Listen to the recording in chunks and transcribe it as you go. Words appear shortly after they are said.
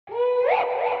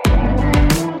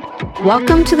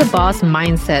Welcome to the Boss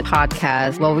Mindset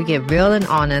Podcast, where we get real and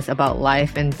honest about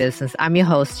life and business. I'm your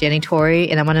host, Jenny Torrey,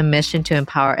 and I'm on a mission to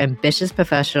empower ambitious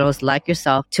professionals like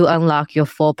yourself to unlock your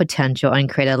full potential and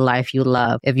create a life you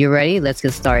love. If you're ready, let's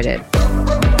get started.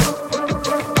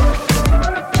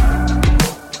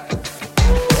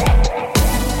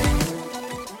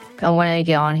 I wanted to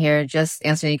get on here, just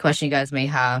answer any question you guys may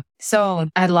have. So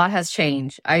a lot has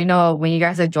changed. I know when you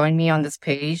guys have joined me on this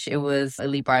page, it was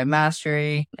Elite Bride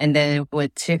Mastery, and then it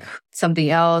went to something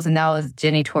else, and now it's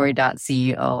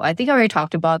jennytorrey.ceo. I think I already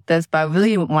talked about this, but I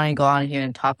really want to go on here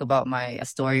and talk about my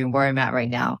story and where I'm at right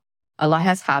now. A lot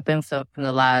has happened from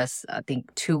the last, I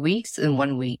think, 2 weeks and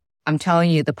 1 week. I'm telling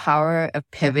you, the power of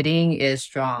pivoting is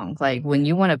strong. Like when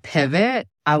you want to pivot,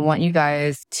 I want you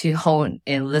guys to hone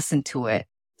and listen to it.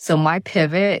 So my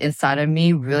pivot inside of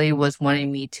me really was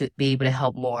wanting me to be able to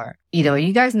help more. You know,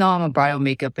 you guys know I'm a bridal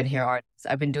makeup and hair artist.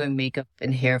 I've been doing makeup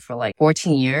and hair for like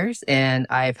 14 years, and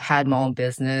I've had my own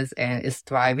business and it's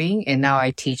thriving. And now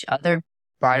I teach other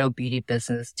bridal beauty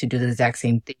business to do the exact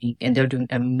same thing, and they're doing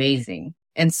amazing.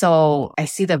 And so I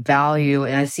see the value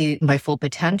and I see my full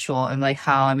potential and like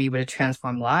how I'm able to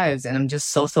transform lives. And I'm just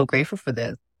so grateful for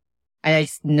this. And I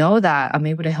just know that I'm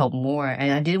able to help more.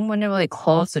 And I didn't want to really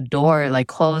close the door,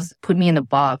 put me in the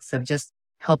box of just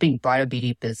helping bridal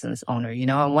beauty business owner. You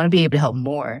know, I want to be able to help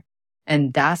more.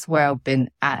 And that's where I've been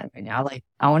at right now. Like,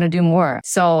 I want to do more.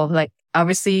 So like,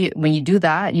 obviously when you do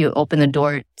that, you open the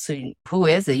door to who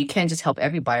is it? You can't just help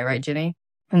everybody, right, Jenny?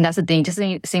 And that's the thing. Just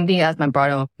the same thing as my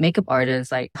bridal makeup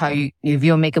artist, like how you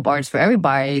view a makeup artist for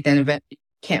everybody, then you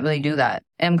can't really do that.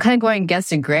 And I'm kind of going against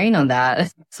the grain on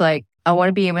that. It's like, I want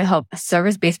to be able to help a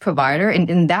service-based provider,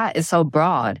 and that is so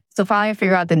broad. So finally, I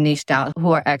figure out the niche down who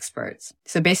are experts.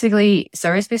 So basically,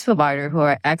 service-based provider who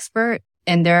are expert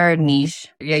in their niche.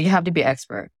 Yeah, you have to be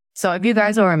expert. So if you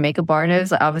guys are a makeup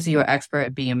artist, obviously you're expert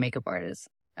at being a makeup artist.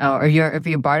 Or if you're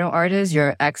a bridal artist, you're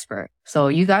an expert. So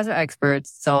you guys are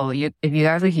experts. So if you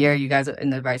guys are here, you guys are in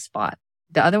the right spot.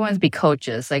 The other ones be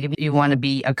coaches. Like if you want to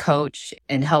be a coach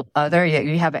and help other,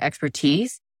 you have an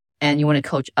expertise. And you want to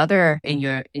coach other in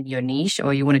your niche,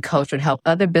 or you want to coach and help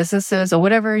other businesses, or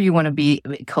whatever you want to be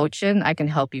coaching, I can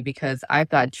help you because I've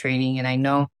got training and I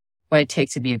know what it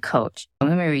takes to be a coach.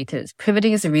 Let me read this.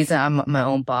 Pivoting is the reason I'm my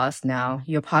own boss now.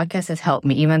 Your podcast has helped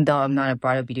me, even though I'm not a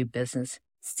bridal beauty business.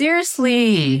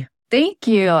 Seriously. Thank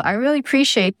you. I really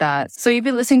appreciate that. So you've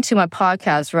been listening to my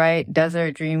podcast, right?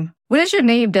 Desert Dream. What is your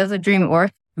name? Desert Dream or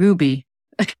Ruby?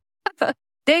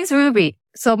 Thanks, Ruby.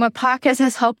 So my podcast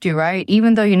has helped you, right?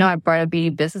 Even though you're not a bridal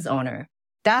beauty business owner.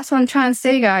 That's what I'm trying to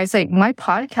say, guys. Like my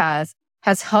podcast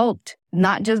has helped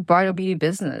not just bridal beauty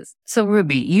business. So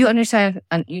Ruby, you understand,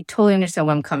 and you totally understand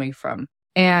where I'm coming from.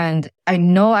 And I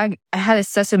know I had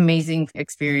such amazing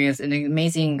experience and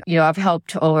amazing, I've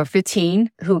helped over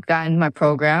 15 who got in my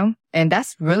program. And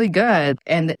that's really good.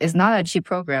 And it's not a cheap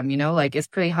program, it's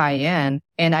pretty high end.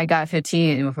 And I got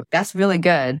 15. That's really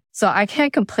good. So I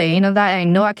can't complain of that. I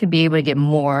know I could be able to get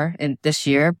more in this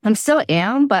year. I'm still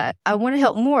am, but I want to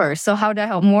help more. So how do I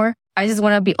help more? I just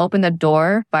want to open the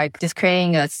door by just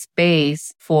creating a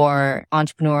space for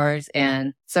entrepreneurs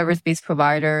and service-based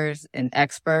providers and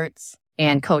experts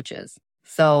and coaches.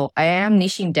 So I am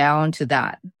niching down to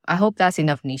that. I hope that's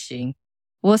enough niching.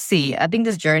 We'll see. I think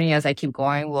this journey, as I keep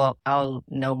going, I'll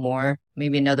know more,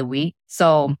 maybe another week.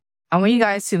 So I want you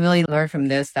guys to really learn from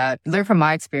this, learn from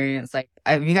my experience. Like,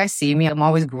 if you guys see me, I'm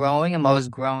always growing.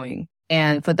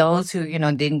 And for those who,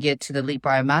 didn't get to the Elite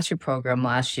Bride Mastery Program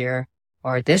last year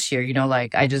or this year,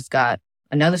 I just got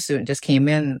another student just came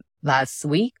in last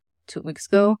week, 2 weeks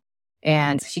ago,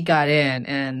 and she got in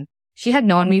and she had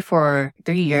known me for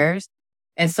 3 years.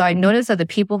 And so I noticed that the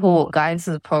people who got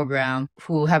into the program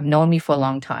who have known me for a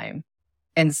long time.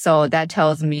 And so that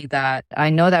tells me that I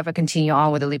know that if I continue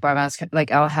on with the Elite Bride Master,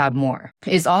 I'll have more.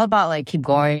 It's all about keep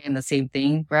going in the same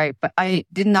thing, right? But I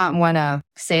did not want to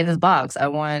stay in this box. I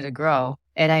wanted to grow.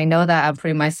 And I know that I'm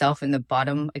putting myself in the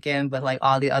bottom again with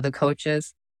all the other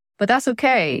coaches. But that's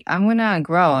okay. I'm going to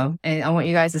grow. And I want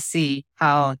you guys to see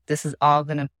how this is all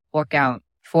going to work out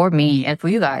for me and for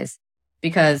you guys.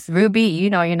 Because Ruby,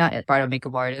 you're not a bridal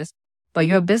makeup artist, but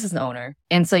you're a business owner.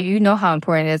 And so you know how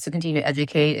important it is to continue to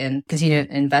educate and continue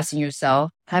to invest in yourself.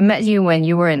 I met you when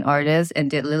you were an artist and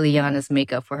did Liliana's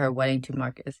makeup for her wedding to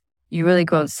Marcus. You really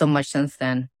grown so much since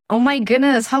then. Oh my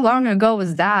goodness, how long ago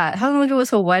was that? How long ago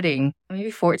was her wedding? Maybe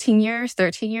 14 years,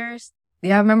 13 years?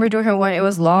 Yeah, I remember doing her wedding. It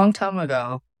was a long time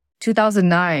ago.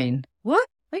 2009. What?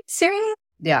 Wait, serious?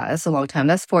 Yeah, that's a long time.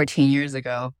 That's 14 years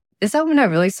ago. Is that when I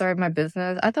really started my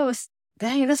business? I thought it was,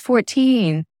 dang, that's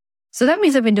 14. So that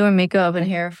means I've been doing makeup and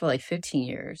hair for 15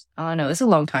 years. I don't know. It's a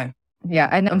long time. Yeah,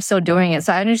 and I'm still doing it.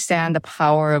 So I understand the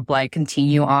power of like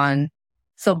continue on.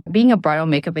 So being a bridal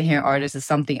makeup and hair artist is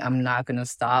something I'm not going to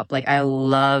stop. Like I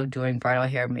love doing bridal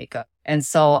hair and makeup. And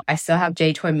so I still have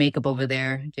J Toy Makeup over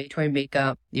there. J Toy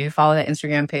Makeup. You follow that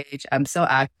Instagram page. I'm still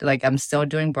like I'm still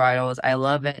doing bridals. I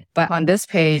love it. But on this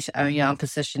page, I'm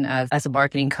positioned as a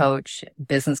marketing coach,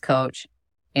 business coach,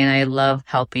 and I love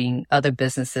helping other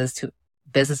business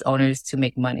owners to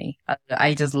make money.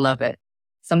 I just love it.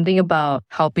 Something about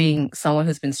helping someone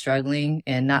who's been struggling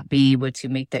and not be able to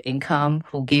make their income,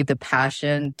 who gave the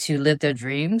passion to live their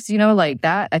dreams, like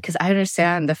that. Because I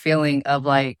understand the feeling of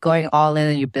like going all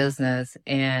in your business,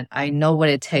 and I know what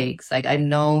it takes. Like I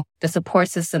know the support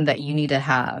system that you need to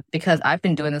have, because I've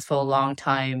been doing this for a long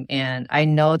time, and I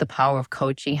know the power of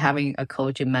coaching. Having a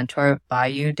coach and mentor by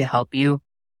you to help you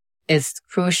is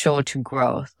crucial to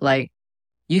growth. Like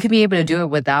you can be able to do it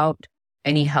without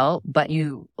any help, but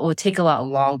it will take a lot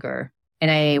longer.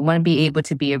 And I want to be able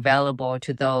to be available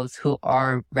to those who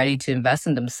are ready to invest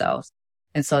in themselves.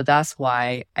 And so that's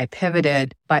why I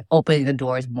pivoted by opening the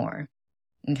doors more.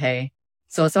 Okay.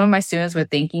 So some of my students were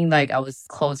thinking like I was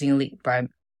closing Elite Bride.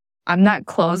 I'm not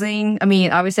closing. I mean,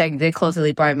 obviously I did close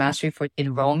Elite Bride Mastery for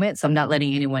enrollment, so I'm not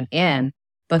letting anyone in.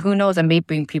 But who knows, I may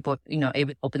bring people,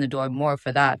 able to open the door more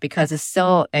for that, because it's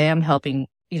still, I am helping.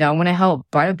 I want to help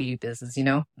bridal beauty business,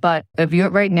 But if you're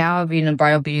right now, if you're in a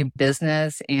bridal beauty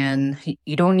business and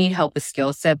you don't need help with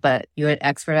skill set, but you're an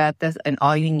expert at this, and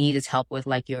all you need is help with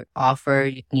like your offer,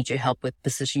 you need your help with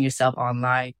positioning yourself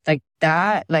online, like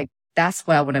that, that's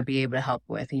what I want to be able to help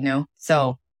with,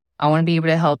 So I want to be able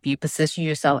to help you position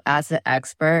yourself as an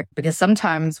expert, because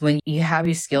sometimes when you have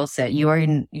your skill set, you are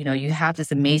you have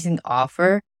this amazing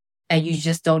offer, and you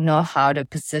just don't know how to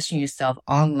position yourself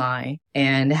online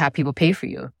and have people pay for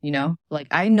you, Like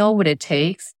I know what it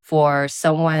takes for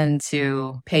someone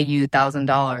to pay you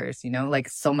 $1,000, like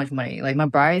so much money. Like my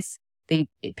brides, they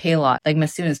pay a lot. Like my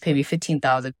students pay me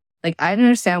 $15,000. Like I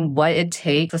understand what it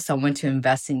takes for someone to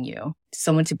invest in you,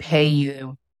 someone to pay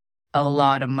you a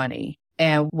lot of money.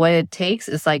 And what it takes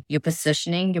is like your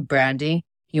positioning, your branding,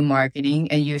 your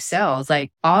marketing, and your sales. Like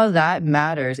all of that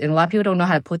matters. And a lot of people don't know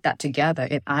how to put that together.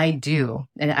 And I do.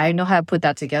 And I know how to put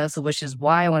that together. So which is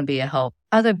why I want to be a help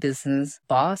other business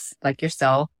boss like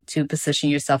yourself to position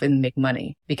yourself and make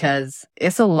money, because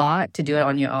it's a lot to do it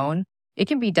on your own. It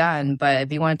can be done, but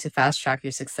if you want to fast track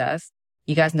your success,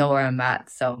 you guys know where I'm at.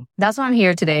 So that's why I'm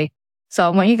here today. So I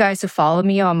want you guys to follow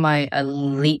me on my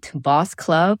Elite Boss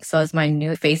Club. So it's my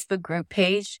new Facebook group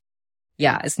page.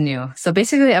 Yeah, it's new. So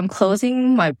basically I'm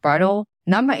closing my bridal,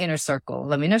 not my inner circle.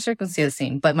 My inner circle is the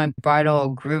same, but my bridal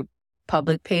group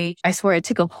public page. I swear it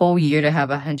took a whole year to have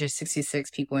 166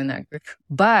 people in that group.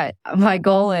 But my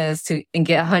goal is to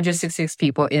get 166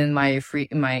 people in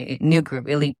my new group,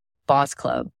 Elite Boss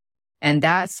Club. And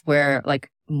that's where like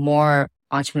more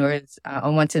entrepreneurs, I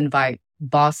want to invite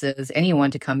bosses,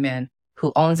 anyone to come in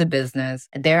who owns a business.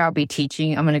 There I'll be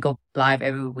teaching. I'm going to go live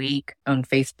every week on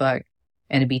Facebook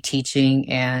and be teaching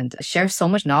and share so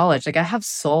much knowledge. Like I have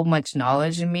so much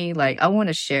knowledge in me. Like I want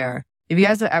to share. If you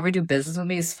guys will ever do business with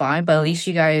me, it's fine, but at least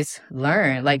you guys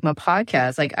learn. Like my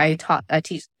podcast, like I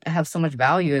teach, I have so much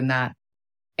value in that.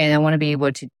 And I want to be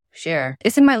able to share.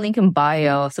 It's in my link in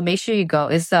bio. So make sure you go.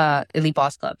 It's Elite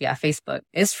Boss Club. Yeah, Facebook.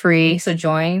 It's free. So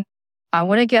join. I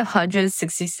want to get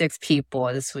 166 people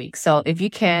this week. So if you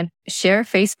can share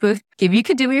Facebook, if you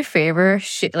could do me a favor,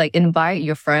 like invite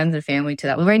your friends and family to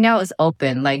that. Right now it's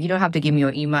open. Like you don't have to give me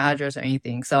your email address or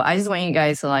anything. So I just want you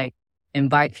guys to like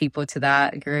invite people to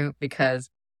that group, because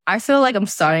I feel like I'm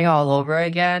starting all over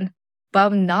again, but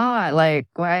I'm not. Like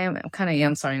I'm kind of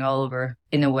am starting all over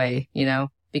in a way,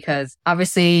 because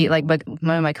obviously like, but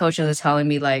one of my coaches was telling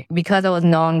me like, because I was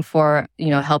known for,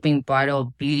 helping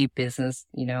bridal beauty business,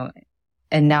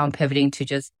 and now I'm pivoting to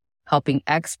just helping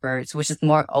experts, which is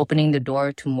more opening the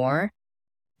door to more,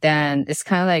 then it's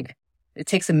kind of like, it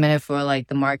takes a minute for like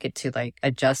the market to like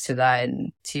adjust to that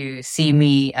and to see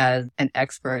me as an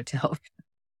expert to help.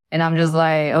 And I'm just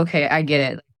like, okay, I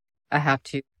get it. I have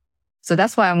to. So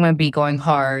that's why I'm going to be going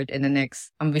hard I'm going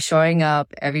to be showing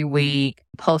up every week,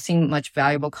 posting much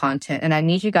valuable content. And I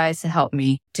need you guys to help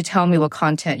me, to tell me what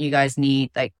content you guys need.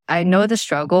 Like I know the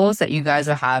struggles that you guys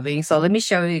are having. So let me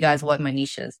show you guys what my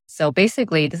niche is. So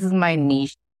basically this is my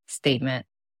niche statement.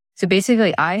 So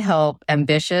basically I help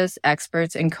ambitious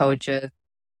experts and coaches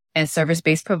and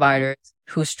service-based providers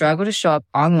who struggle to show up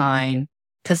online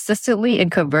consistently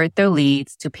and convert their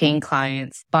leads to paying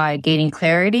clients by gaining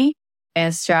clarity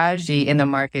and strategy in the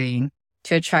marketing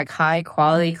to attract high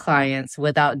quality clients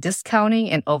without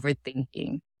discounting and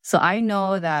overthinking. So I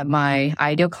know that my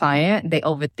ideal client, they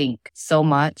overthink so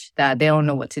much that they don't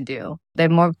know what to do. They're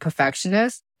more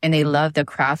perfectionists and they love their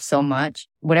craft so much,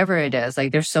 whatever it is.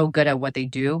 Like they're so good at what they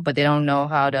do, but they don't know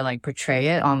how to like portray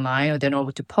it online, or they don't know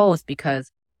what to post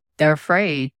because they're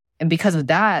afraid. And because of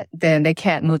that, then they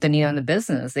can't move the needle in the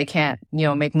business. They can't,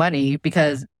 make money,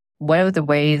 because one of the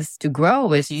ways to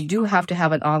grow is you do have to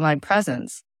have an online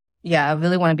presence. Yeah, I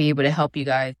really want to be able to help you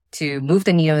guys to move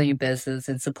the needle in your business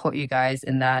and support you guys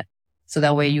in that. So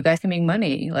that way you guys can make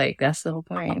money. Like that's the whole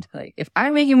point. Like if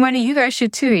I'm making money, you guys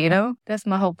should too, That's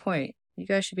my whole point. You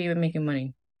guys should be even making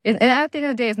money. And at the end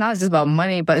of the day, it's not just about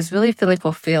money, but it's really feeling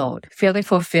fulfilled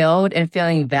and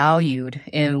feeling valued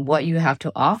in what you have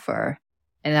to offer.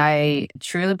 And I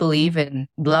truly believe in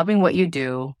loving what you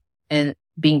do and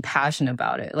being passionate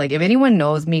about it. Like if anyone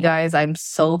knows me, guys, I'm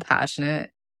so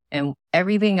passionate in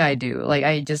everything I do. Like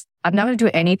I'm not going to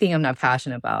do anything I'm not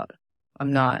passionate about.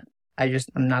 I'm not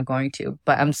going to,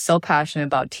 but I'm so passionate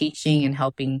about teaching and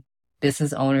helping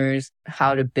business owners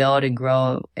how to build and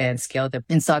grow and scale them.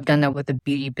 And so I've done that with the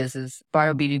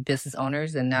bridal beauty business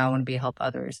owners, and now I want to help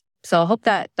others. So I hope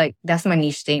that that's my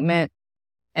niche statement.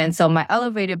 And so my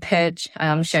elevator pitch,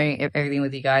 I'm sharing everything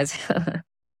with you guys.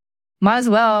 Might as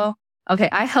well. Okay,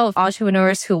 I help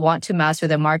entrepreneurs who want to master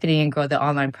their marketing and grow their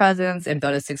online presence and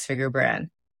build a 6-figure brand.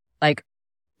 Like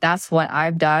that's what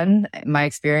I've done, my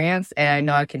experience, and I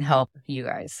know I can help you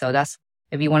guys. So that's,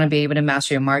 if you want to be able to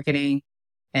master your marketing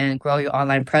and grow your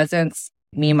online presence,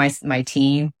 me and my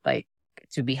team,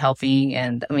 to be helping.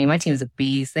 And I mean, my team is a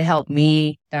beast. They help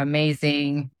me. They're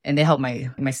amazing. And they help my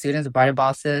students, the bridal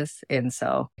bosses. And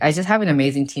so I just have an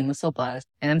amazing team. I'm so blessed.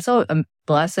 And I'm so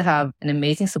blessed to have an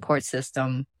amazing support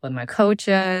system with my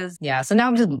coaches. Yeah. So now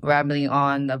I'm just rambling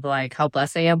on of how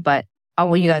blessed I am, but I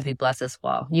want you guys to be blessed as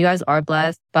well. You guys are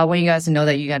blessed, but I want you guys to know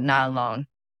that you're not alone.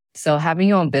 So having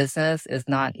your own business it's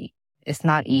not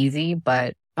easy,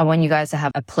 but I want you guys to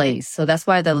have a place. So that's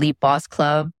why the Elite Boss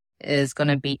Club is going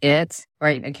to be it,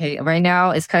 right? Okay. Right now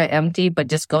it's kind of empty, but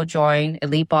just go join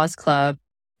Elite Boss Club.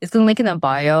 It's going to link in the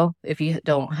bio if you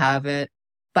don't have it,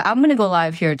 but I'm going to go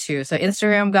live here too. So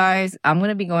Instagram guys, I'm going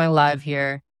to be going live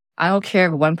here. I don't care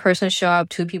if one person show up,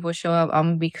 2 people show up, I'm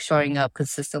going to be showing up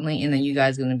consistently. And then you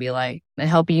guys are going to be and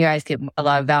helping you guys get a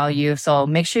lot of value. So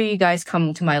make sure you guys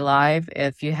come to my live.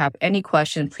 If you have any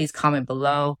questions, please comment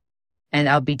below. And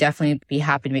I'll definitely be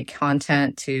happy to make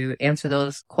content to answer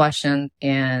those questions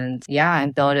and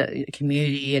build a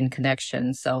community and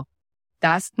connection. So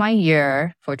that's my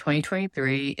year for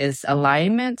 2023 is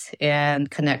alignment and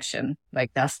connection.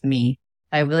 That's me.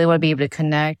 I really want to be able to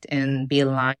connect and be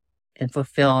aligned and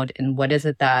fulfilled in what is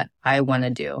it that I want to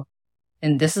do.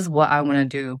 And this is what I want to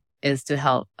do, is to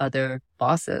help other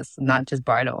bosses, not just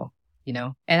bridal,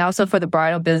 And also for the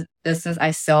bridal business,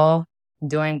 I still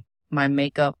doing my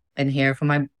makeup and hair for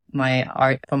my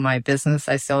art, for my business.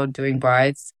 I still doing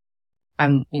brides.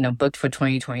 I'm, booked for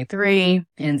 2023.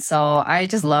 And so I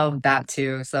just love that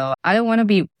too. So I don't want to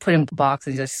be put in a box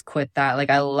and just quit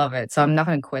that. I love it. So I'm not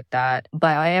going to quit that,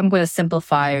 but I am going to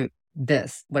simplify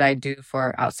what I do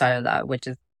for outside of that, which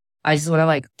is I just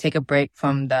want to take a break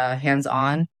from the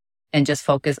hands-on and just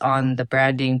focus on the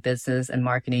branding, business, and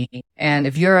marketing. And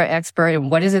if you're an expert in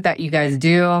what is it that you guys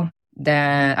do,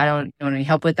 then I don't want any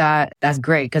help with that. That's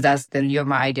great, because then you're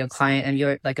my ideal client, and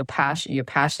you're you're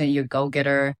passionate, you're a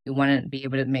go-getter. You want to be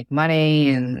able to make money,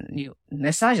 and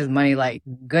it's not just money,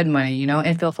 good money,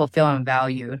 and feel fulfilled and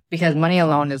valued, because money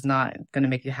alone is not going to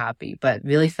make you happy, but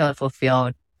really feel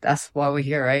fulfilled. That's why we're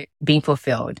here, right? Being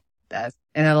fulfilled.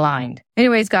 And aligned.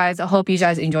 Anyways, guys, I hope you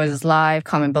guys enjoy this live.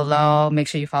 Comment below. Make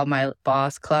sure you follow my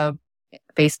Boss Club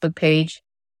Facebook page.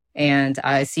 And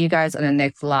I see you guys on the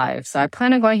next live. So I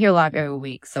plan on going here live every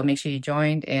week. So make sure you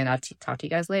joined, and I'll talk to you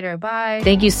guys later. Bye.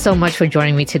 Thank you so much for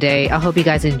joining me today. I hope you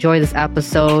guys enjoyed this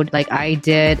episode like I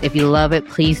did. If you love it,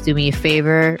 please do me a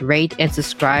favor, rate and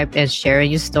subscribe and share in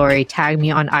your story. Tag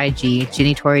me on IG,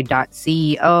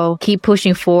 JennyTorrey.ceo. Keep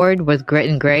pushing forward with grit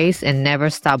and grace, and never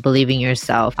stop believing in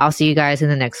yourself. I'll see you guys in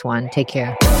the next one. Take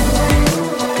care.